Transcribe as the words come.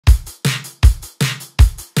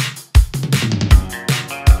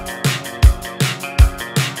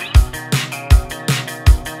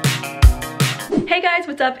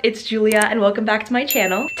what's up? It's Julia and welcome back to my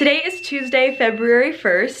channel. Today is Tuesday, February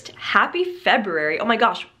 1st. Happy February. Oh my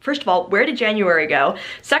gosh, first of all, where did January go?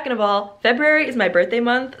 Second of all, February is my birthday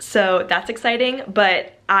month, so that's exciting,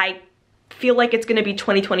 but I feel like it's gonna be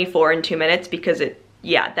 2024 in 2 minutes because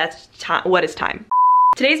that's what is time.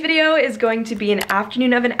 Today's video is going to be an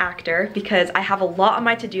afternoon of an actor because I have a lot on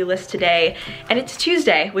my to-do list today and it's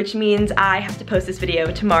Tuesday, which means I have to post this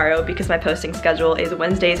video tomorrow because my posting schedule is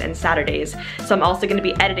Wednesdays and Saturdays. So I'm also gonna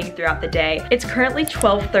be editing throughout the day. It's currently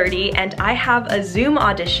 12:30 and I have a Zoom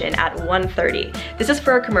audition at 1:30. This is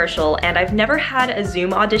for a commercial and I've never had a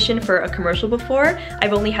Zoom audition for a commercial before.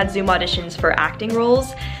 I've only had Zoom auditions for acting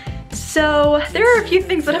roles. So there are a few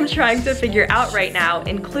things that I'm trying to figure out right now,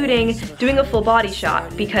 including doing a full body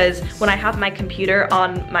shot, because when I have my computer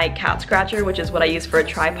on my cat scratcher, which is what I use for a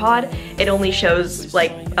tripod, it only shows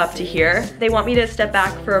like up to here. They want me to step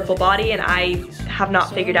back for a full body and I have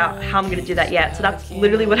not figured out how I'm gonna do that yet. So that's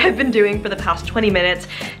literally what I've been doing for the past 20 minutes,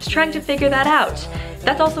 just trying to figure that out.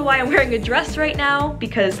 That's also why I'm wearing a dress right now,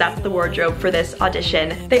 because that's the wardrobe for this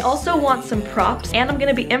audition. They also want some props and I'm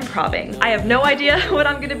gonna be improvising. I have no idea what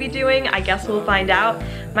I'm gonna be doing. I guess we'll find out.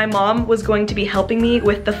 My mom was going to be helping me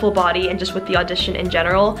with the full body and just with the audition in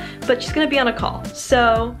general, but she's gonna be on a call.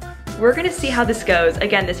 So we're gonna see how this goes.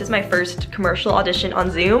 Again, this is my first commercial audition on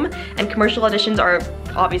Zoom, and commercial auditions are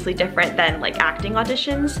obviously different than like acting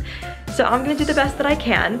auditions. So I'm gonna do the best that I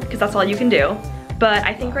can, because that's all you can do. But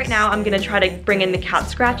I think right now I'm gonna try to bring in the cat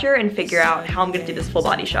scratcher and figure out how I'm gonna do this full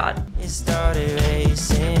body shot. It started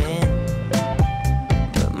racing,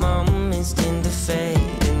 but moments tend to fade,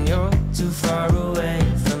 and you're too far away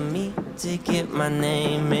from me to get my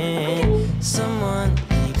name in. Someone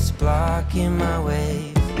keeps blocking my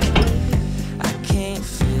way. I can't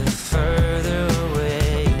feel further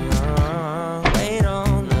away. Wait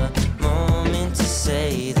on the moment to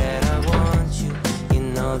say that I want you. You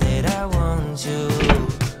know that I want you.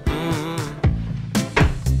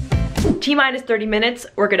 T-minus 30 minutes,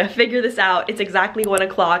 we're gonna figure this out. It's exactly 1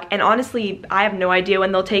 o'clock, and honestly, I have no idea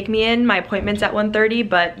when they'll take me in. My appointment's at 1:30,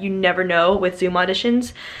 but you never know with Zoom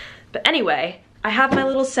auditions. But anyway, I have my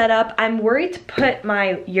little setup. I'm worried to put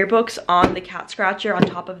my yearbooks on the cat scratcher on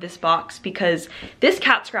top of this box because this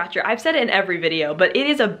cat scratcher, I've said it in every video, but it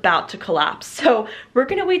is about to collapse. So we're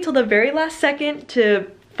gonna wait till the very last second to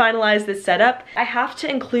finalize this setup. I have to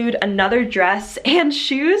include another dress and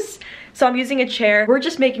shoes. So I'm using a chair. We're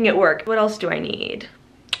just making it work. What else do I need?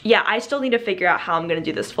 Yeah, I still need to figure out how I'm gonna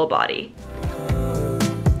do this full body.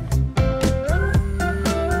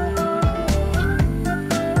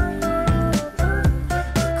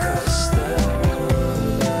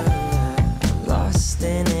 Lost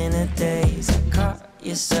in a daze, I caught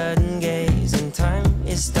your sudden gaze, and time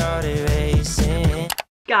it started racing.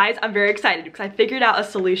 Guys, I'm very excited because I figured out a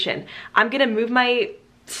solution. I'm gonna move my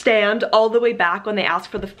stand all the way back when they ask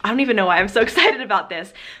for the, I don't even know why I'm so excited about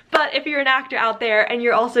this, but if you're an actor out there and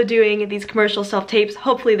you're also doing these commercial self-tapes,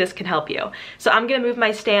 hopefully this can help you. So I'm gonna move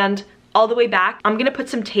my stand all the way back. I'm gonna put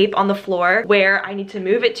some tape on the floor where I need to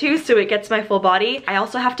move it to so it gets my full body. I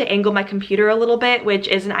also have to angle my computer a little bit, which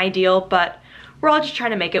isn't ideal, but we're all just trying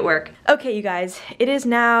to make it work. Okay, you guys, it is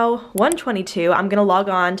now 1:22. I'm gonna log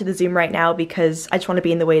on to the Zoom right now because I just wanna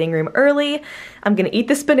be in the waiting room early. I'm gonna eat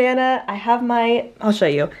this banana. I'll show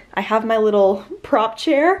you. I have my little prop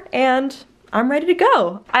chair and I'm ready to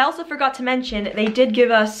go. I also forgot to mention, they did give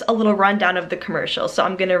us a little rundown of the commercial, so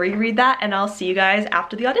I'm gonna reread that and I'll see you guys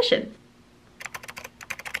after the audition.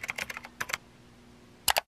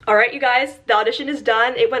 All right, you guys, the audition is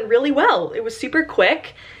done. It went really well. It was super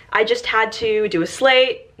quick. I just had to do a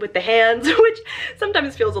slate with the hands, which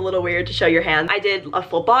sometimes feels a little weird to show your hands. I did a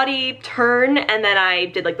full body turn and then I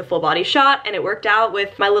did like the full body shot and it worked out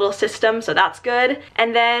with my little system, so that's good.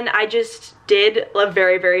 And then I just did a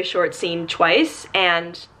very, very short scene twice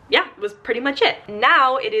and yeah, it was pretty much it.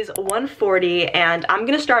 Now it is 1:40 and I'm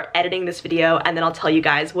gonna start editing this video and then I'll tell you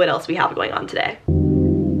guys what else we have going on today.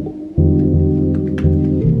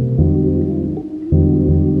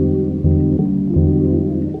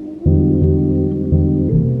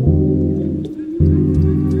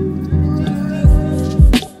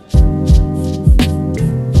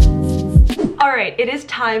 It is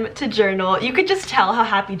time to journal. You could just tell how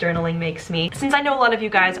happy journaling makes me. Since I know a lot of you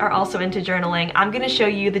guys are also into journaling, I'm gonna show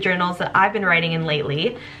you the journals that I've been writing in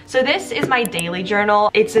lately. So this is my daily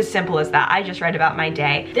journal. It's as simple as that. I just write about my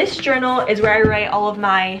day. This journal is where I write all of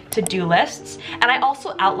my to-do lists, and I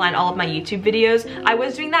also outline all of my YouTube videos. I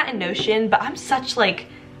was doing that in Notion, but I'm such like,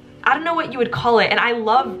 I don't know what you would call it, and I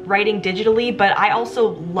love writing digitally, but I also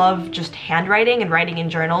love just handwriting and writing in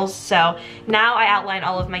journals. So now I outline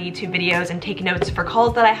all of my YouTube videos and take notes for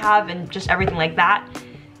calls that I have and just everything like that.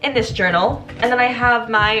 in this journal. And then I have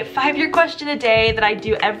my 5-year question a day that I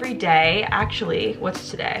do every day. Actually, what's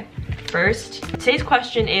today? First, today's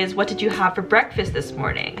question is, what did you have for breakfast this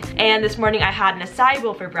morning? And this morning I had an acai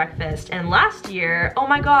bowl for breakfast. And last year, oh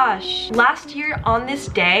my gosh, last year on this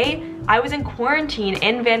day, I was in quarantine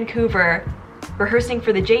in Vancouver rehearsing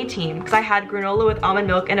for the J team because I had granola with almond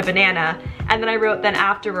milk and a banana. And then I wrote then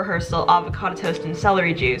after rehearsal, avocado toast and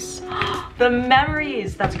celery juice. The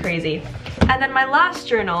memories, that's crazy. And then my last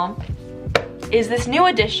journal is this new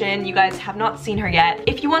edition. You guys have not seen her yet.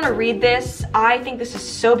 If you want to read this, I think this is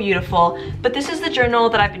so beautiful, but this is the journal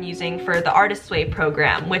that I've been using for the Artist's Way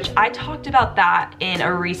program, which I talked about that in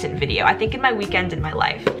a recent video, I think in my weekend in my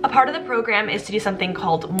life. A part of the program is to do something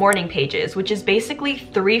called morning pages, which is basically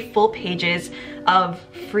 3 full pages of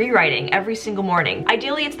free writing every single morning.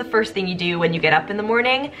 Ideally, it's the first thing you do when you get up in the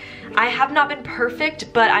morning. I have not been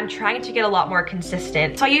perfect, but I'm trying to get a lot more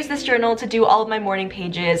consistent. So I use this journal to do all of my morning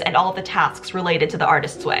pages and all of the tasks related to the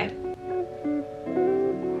Artist's Way.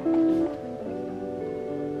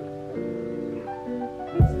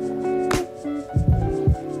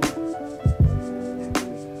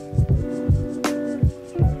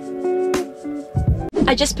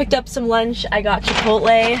 I just picked up some lunch. I got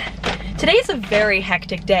Chipotle. Today is a very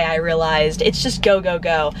hectic day, I realized. It's just go, go,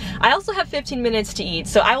 go. I also have 15 minutes to eat,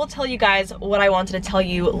 so I will tell you guys what I wanted to tell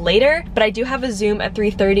you later, but I do have a Zoom at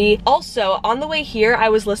 3:30. Also, on the way here, I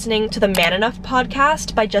was listening to the Man Enough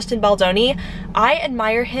podcast by Justin Baldoni. I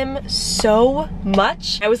admire him so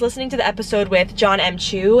much. I was listening to the episode with John M.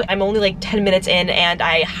 Chu. I'm only like 10 minutes in, and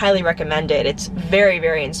I highly recommend it. It's very,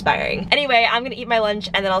 very inspiring. Anyway, I'm gonna eat my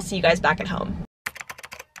lunch, and then I'll see you guys back at home.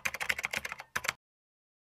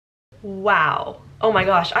 Wow. Oh my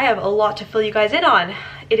gosh, I have a lot to fill you guys in on.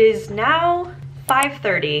 It is now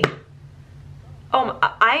 5:30. Oh,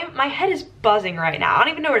 my head is buzzing right now. I don't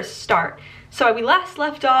even know where to start. So we last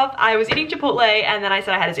left off, I was eating Chipotle and then I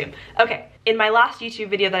said I had a Zoom. Okay, in my last YouTube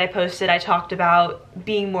video that I posted, I talked about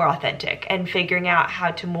being more authentic and figuring out how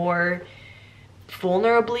to more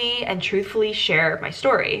vulnerably and truthfully share my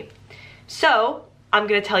story. So I'm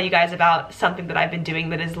gonna tell you guys about something that I've been doing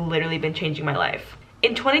that has literally been changing my life.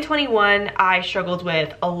 In 2021, I struggled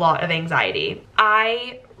with a lot of anxiety.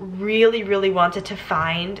 I really, really wanted to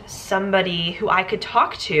find somebody who I could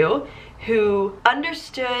talk to who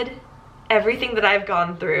understood everything that I've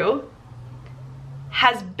gone through,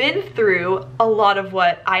 has been through a lot of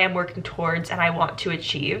what I am working towards and I want to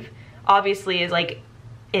achieve. Obviously is like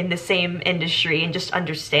in the same industry and just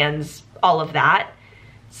understands all of that.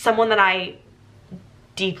 Someone that I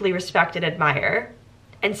deeply respect and admire.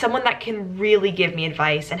 And someone that can really give me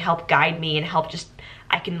advice and help guide me and help just,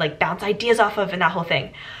 I can like bounce ideas off of and that whole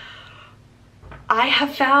thing. I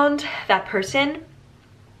have found that person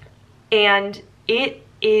and it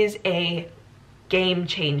is a game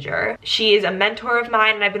changer. She is a mentor of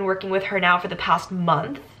mine and I've been working with her now for the past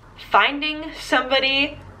month. Finding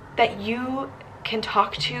somebody that you can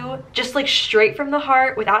talk to just like straight from the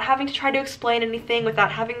heart without having to try to explain anything,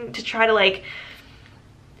 without having to try to like,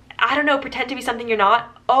 I don't know, pretend to be something you're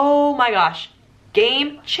not. Oh my gosh,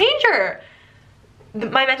 game changer.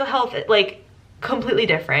 My mental health, like, completely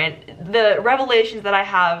different. The revelations that I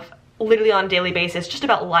have literally on a daily basis just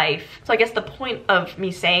about life. So I guess the point of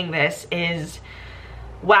me saying this is,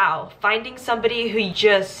 wow, finding somebody who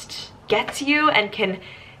just gets you and can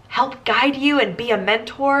help guide you and be a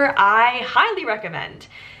mentor, I highly recommend.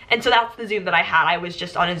 And so that's the Zoom that I had. I was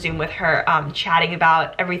just on a Zoom with her, chatting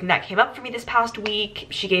about everything that came up for me this past week.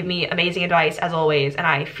 She gave me amazing advice as always, and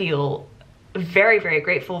I feel very, very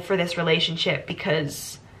grateful for this relationship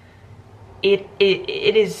because it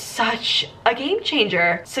is such a game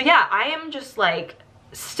changer. So yeah, I am just like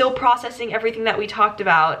still processing everything that we talked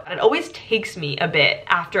about. It always takes me a bit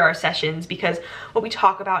after our sessions because what we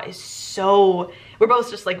talk about is so, we're both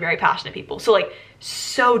just like very passionate people. So like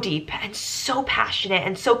so deep and so passionate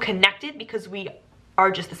and so connected because we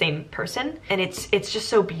are just the same person, and it's just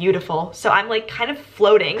so beautiful. So I'm like kind of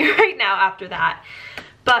floating right now after that.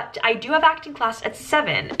 But I do have acting class at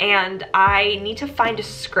 7 and I need to find a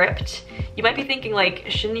script. You might be thinking like,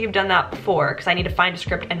 shouldn't you have done that before? Because I need to find a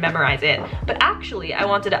script and memorize it. But actually, I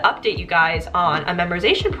wanted to update you guys on a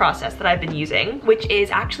memorization process that I've been using, which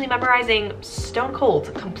is actually memorizing stone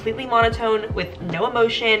cold, completely monotone with no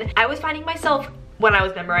emotion. I was finding myself when I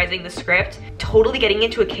was memorizing the script, totally getting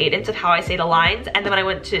into a cadence of how I say the lines, and then when I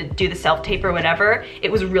went to do the self-tape or whatever,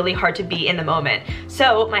 it was really hard to be in the moment.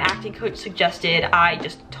 So my acting coach suggested I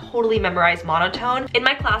just totally memorize monotone. In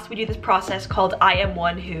my class, we do this process called I Am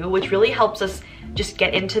One Who, which really helps us just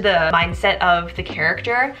get into the mindset of the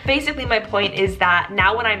character. Basically, my point is that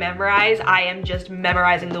now when I memorize, I am just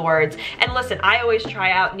memorizing the words. And listen, I always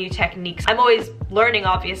try out new techniques. I'm always learning,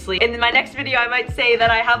 obviously. In my next video, I might say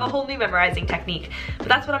that I have a whole new memorizing technique, but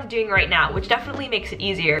that's what I'm doing right now, which definitely makes it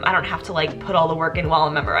easier. I don't have to like put all the work in while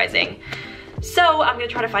I'm memorizing. So I'm gonna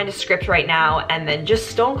try to find a script right now and then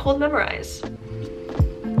just stone cold memorize.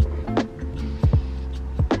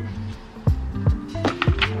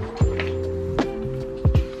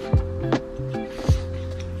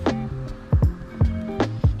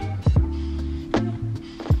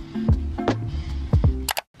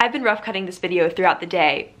 I've been rough cutting this video throughout the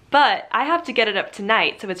day, but I have to get it up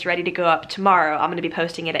tonight, so it's ready to go up tomorrow. I'm gonna be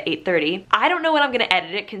posting it at 8:30. I don't know when I'm gonna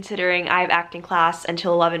edit it, considering I have acting class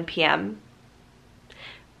until 11 p.m.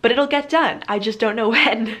 But it'll get done. I just don't know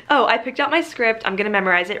when. Oh, I picked out my script. I'm gonna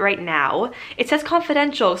memorize it right now. It says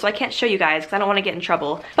confidential, so I can't show you guys because I don't want to get in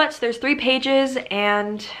trouble. But there's 3 pages,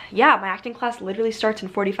 and yeah, my acting class literally starts in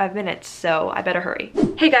 45 minutes, so I better hurry.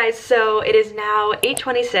 Hey guys, so it is now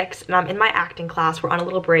 8:26, and I'm in my acting class. We're on a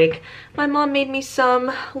little break. My mom made me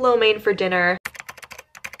some lo mein for dinner.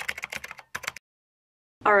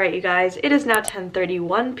 Alright you guys, it is now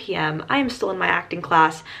 10:31 p.m. I am still in my acting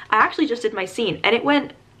class. I actually just did my scene, and it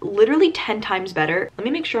went literally 10 times better. Let me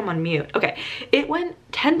make sure I'm on mute. Okay, it went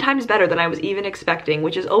 10 times better than I was even expecting,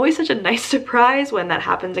 which is always such a nice surprise when that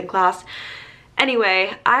happens in class.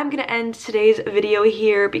 Anyway, I'm gonna end today's video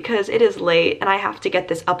here because it is late and I have to get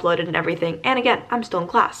this uploaded and everything. And again, I'm still in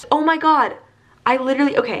class. Oh my god! I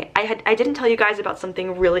literally, okay, I didn't tell you guys about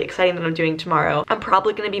something really exciting that I'm doing tomorrow. I'm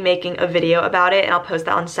probably gonna be making a video about it and I'll post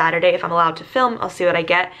that on Saturday if I'm allowed to film. I'll see what I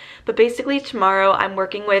get. But basically tomorrow I'm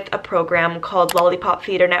working with a program called Lollipop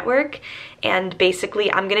Theater Network, and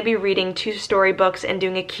basically I'm gonna be reading 2 storybooks and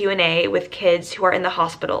doing a Q&A with kids who are in the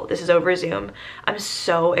hospital. This is over Zoom. I'm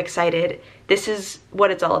so excited. This is what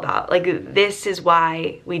it's all about. Like, this is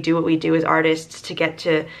why we do what we do as artists, to get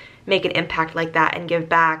to make an impact like that and give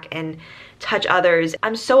back and touch others.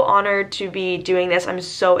 I'm so honored to be doing this. I'm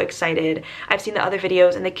so excited. I've seen the other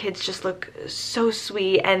videos and the kids just look so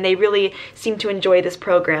sweet and they really seem to enjoy this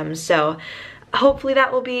program. So hopefully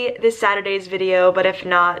that will be this Saturday's video, but if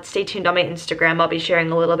not, stay tuned on my Instagram. I'll be sharing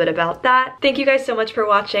a little bit about that. Thank you guys so much for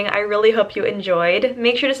watching. I really hope you enjoyed.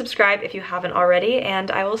 Make sure to subscribe if you haven't already, and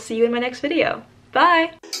I will see you in my next video.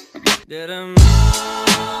 Bye!